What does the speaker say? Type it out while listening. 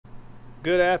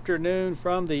Good afternoon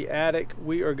from the attic.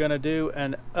 We are going to do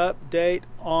an update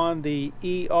on the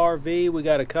ERV. We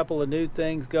got a couple of new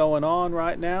things going on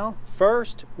right now.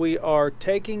 First, we are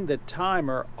taking the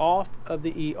timer off of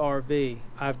the ERV.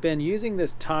 I've been using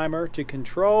this timer to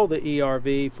control the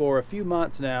ERV for a few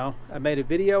months now. I made a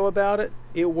video about it.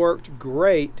 It worked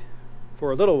great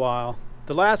for a little while.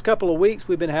 The last couple of weeks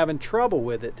we've been having trouble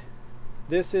with it.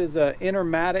 This is an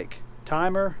Intermatic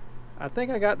timer. I think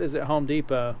I got this at Home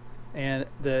Depot. And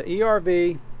the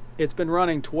ERV, it's been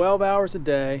running 12 hours a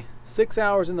day, 6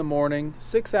 hours in the morning,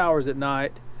 6 hours at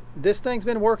night. This thing's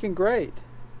been working great.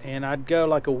 And I'd go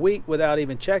like a week without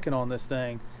even checking on this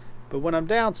thing. But when I'm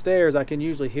downstairs, I can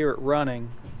usually hear it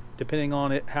running, depending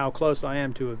on how close I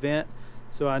am to a vent.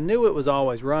 So I knew it was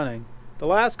always running. The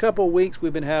last couple of weeks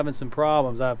we've been having some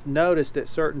problems. I've noticed at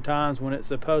certain times when it's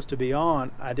supposed to be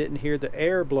on, I didn't hear the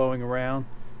air blowing around.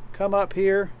 Come up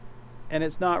here and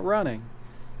it's not running.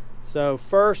 So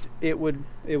first it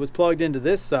was plugged into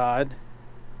this side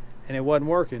and it wasn't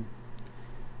working.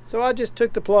 So I just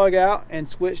took the plug out and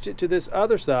switched it to this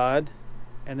other side,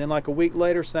 and then like a week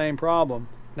later, same problem.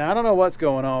 Now I don't know what's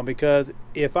going on, because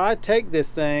if I take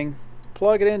this thing,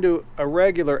 plug it into a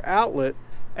regular outlet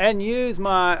and use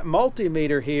my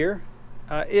multimeter here,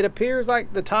 it appears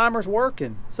like the timer's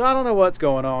working. So I don't know what's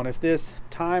going on. If this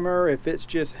timer, if it's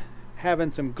just having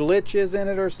some glitches in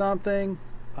it or something.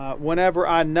 Whenever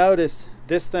I notice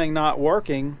this thing not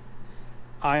working,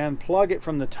 I unplug it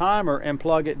from the timer and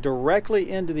plug it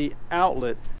directly into the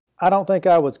outlet. I don't think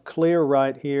I was clear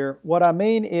right here. What I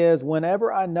mean is,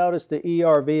 whenever I notice the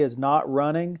ERV is not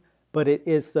running, but it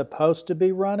is supposed to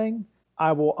be running,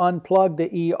 I will unplug the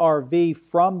ERV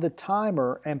from the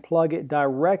timer and plug it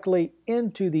directly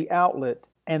into the outlet.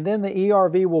 And then the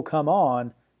ERV will come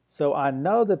on, so I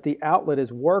know that the outlet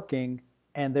is working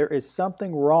and there is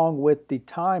something wrong with the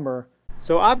timer.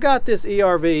 So I've got this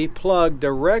ERV plugged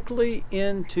directly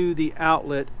into the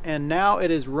outlet, and now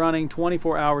it is running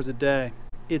 24 hours a day.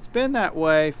 It's been that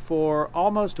way for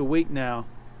almost a week now.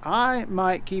 I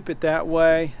might keep it that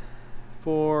way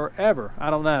forever. I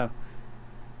don't know.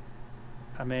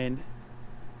 I mean,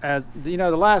 as you know,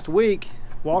 the last week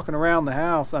walking around the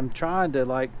house, I'm trying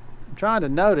to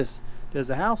notice, does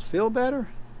the house feel better?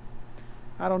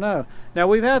 I don't know. Now,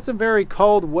 we've had some very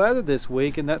cold weather this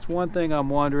week, and that's one thing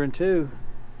I'm wondering too.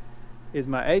 Is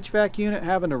my HVAC unit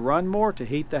having to run more to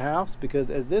heat the house? Because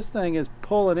as this thing is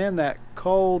pulling in that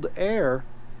cold air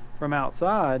from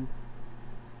outside,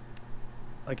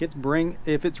 like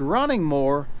if it's running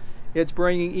more, it's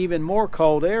bringing even more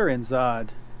cold air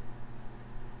inside.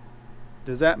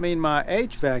 Does that mean my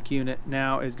HVAC unit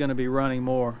now is going to be running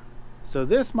more? So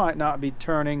this might not be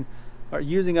turning or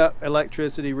using up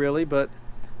electricity really, but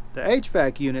the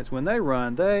HVAC units, when they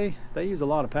run, they use a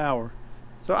lot of power.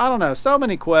 So I don't know, so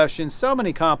many questions, so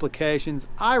many complications.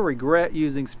 I regret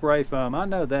using spray foam, I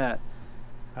know that.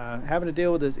 Having to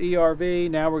deal with this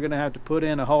ERV, now we're going to have to put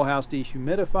in a whole house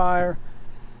dehumidifier.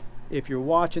 If you're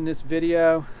watching this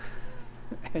video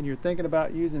and you're thinking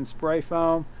about using spray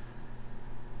foam,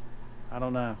 I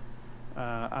don't know.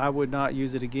 I would not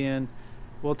use it again.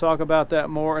 We'll talk about that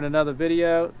more in another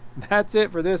video. That's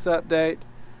it for this update.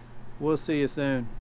 We'll see you soon.